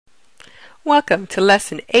Welcome to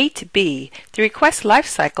Lesson 8B, the Request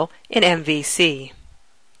Lifecycle in MVC.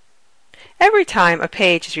 Every time a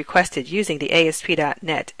page is requested using the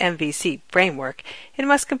ASP.NET MVC framework, it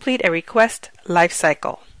must complete a request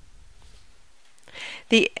lifecycle.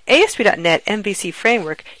 The ASP.NET MVC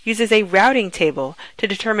framework uses a routing table to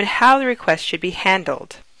determine how the request should be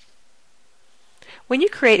handled. When you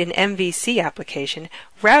create an MVC application,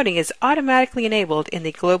 routing is automatically enabled in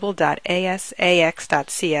the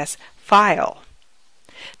global.asax.cs file.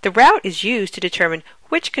 The route is used to determine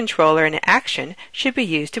which controller and action should be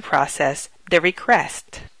used to process the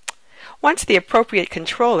request. Once the appropriate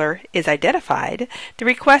controller is identified, the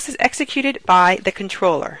request is executed by the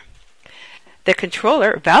controller. The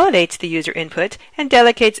controller validates the user input and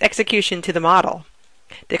delegates execution to the model.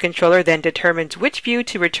 The controller then determines which view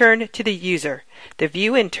to return to the user. The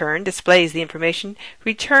view in turn displays the information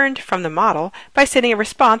returned from the model by sending a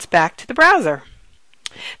response back to the browser.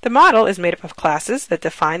 The model is made up of classes that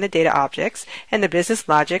define the data objects and the business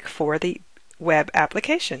logic for the web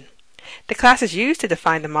application. The classes used to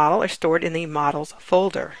define the model are stored in the Models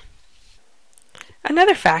folder.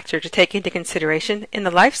 Another factor to take into consideration in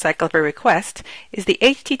the lifecycle of a request is the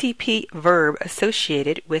HTTP verb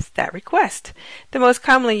associated with that request. The most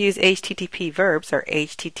commonly used HTTP verbs are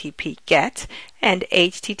HTTP GET and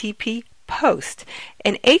HTTP POST.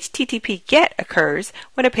 An HTTP GET occurs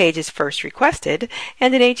when a page is first requested,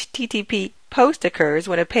 and an HTTP POST occurs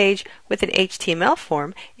when a page with an HTML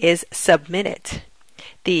form is submitted.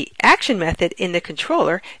 The action method in the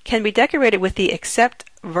controller can be decorated with the accept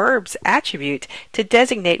verbs attribute to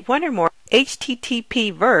designate one or more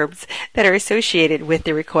HTTP verbs that are associated with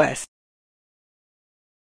the request.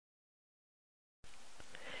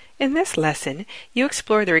 In this lesson, you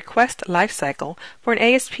explore the request lifecycle for an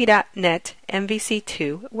ASP.NET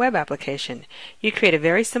MVC2 web application. You create a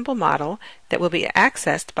very simple model that will be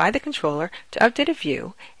accessed by the controller to update a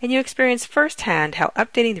view, and you experience firsthand how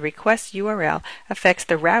updating the request URL affects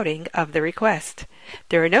the routing of the request.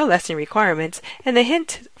 There are no lesson requirements, and the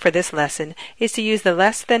hint for this lesson is to use the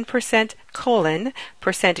less than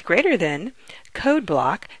 %, greater than code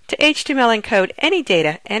block to HTML encode any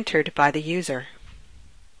data entered by the user.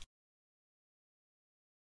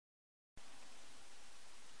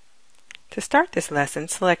 To start this lesson,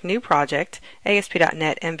 select New Project,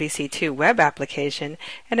 ASP.NET MVC2 Web Application,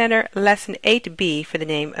 and enter Lesson 8B for the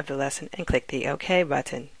name of the lesson and click the OK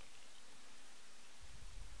button.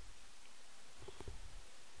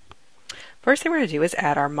 First thing we're going to do is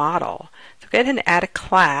add our model. So go ahead and add a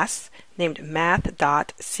class named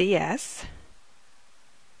math.cs.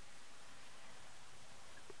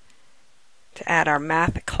 To add our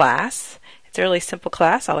math class, it's a really simple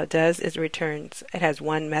class. All it does is it has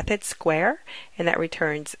one method, square, and that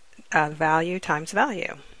returns value times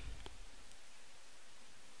value.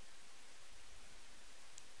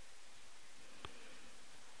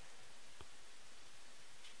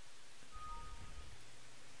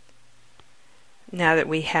 Now that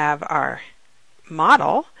we have our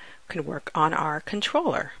model, we can work on our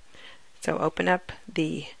controller. So open up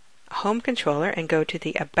the home controller and go to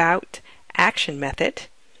the About Action method.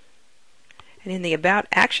 And in the About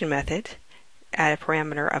Action method, add a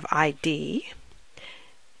parameter of ID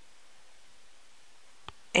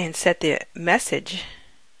and set the message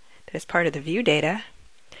that is part of the view data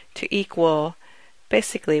to equal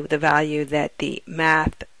basically the value that the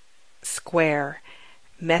math square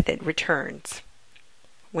method returns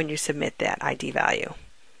when you submit that ID value.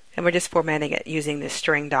 And we're just formatting it using the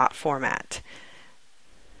string dot format.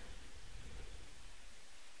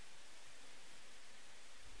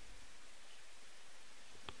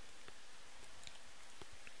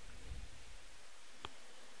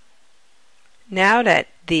 Now that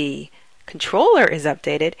the controller is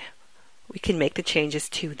updated, we can make the changes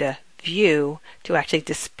to the view to actually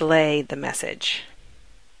display the message.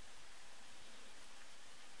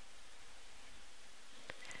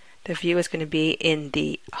 The view is going to be in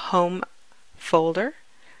the home folder,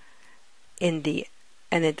 and the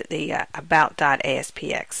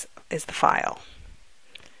about.aspx is the file.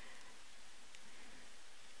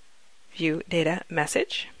 View data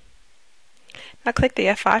message. Now click the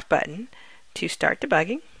F5 button to start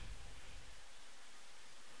debugging.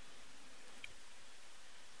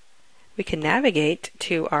 We can navigate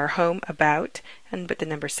to our home about and put the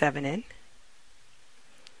number 7 in.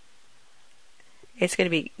 It's going to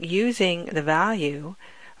be using the value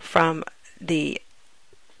from the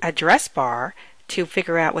address bar to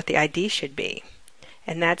figure out what the ID should be,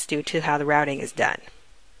 and that's due to how the routing is done.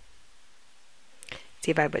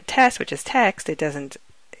 See, if I put test, which is text, it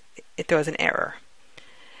throws an error.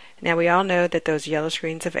 Now we all know that those yellow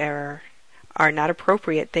screens of error are not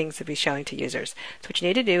appropriate things to be showing to users. So what you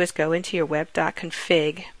need to do is go into your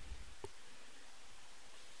web.config,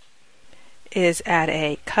 is add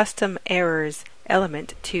a custom errors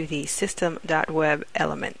element to the system.web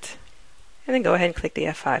element, and then go ahead and click the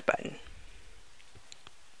F5 button.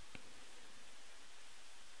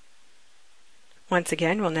 Once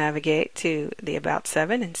again, we'll navigate to the About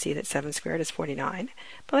 7 and see that 7 squared is 49.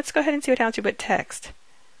 But let's go ahead and see what happens if we put text.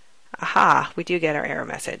 Aha, we do get our error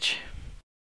message.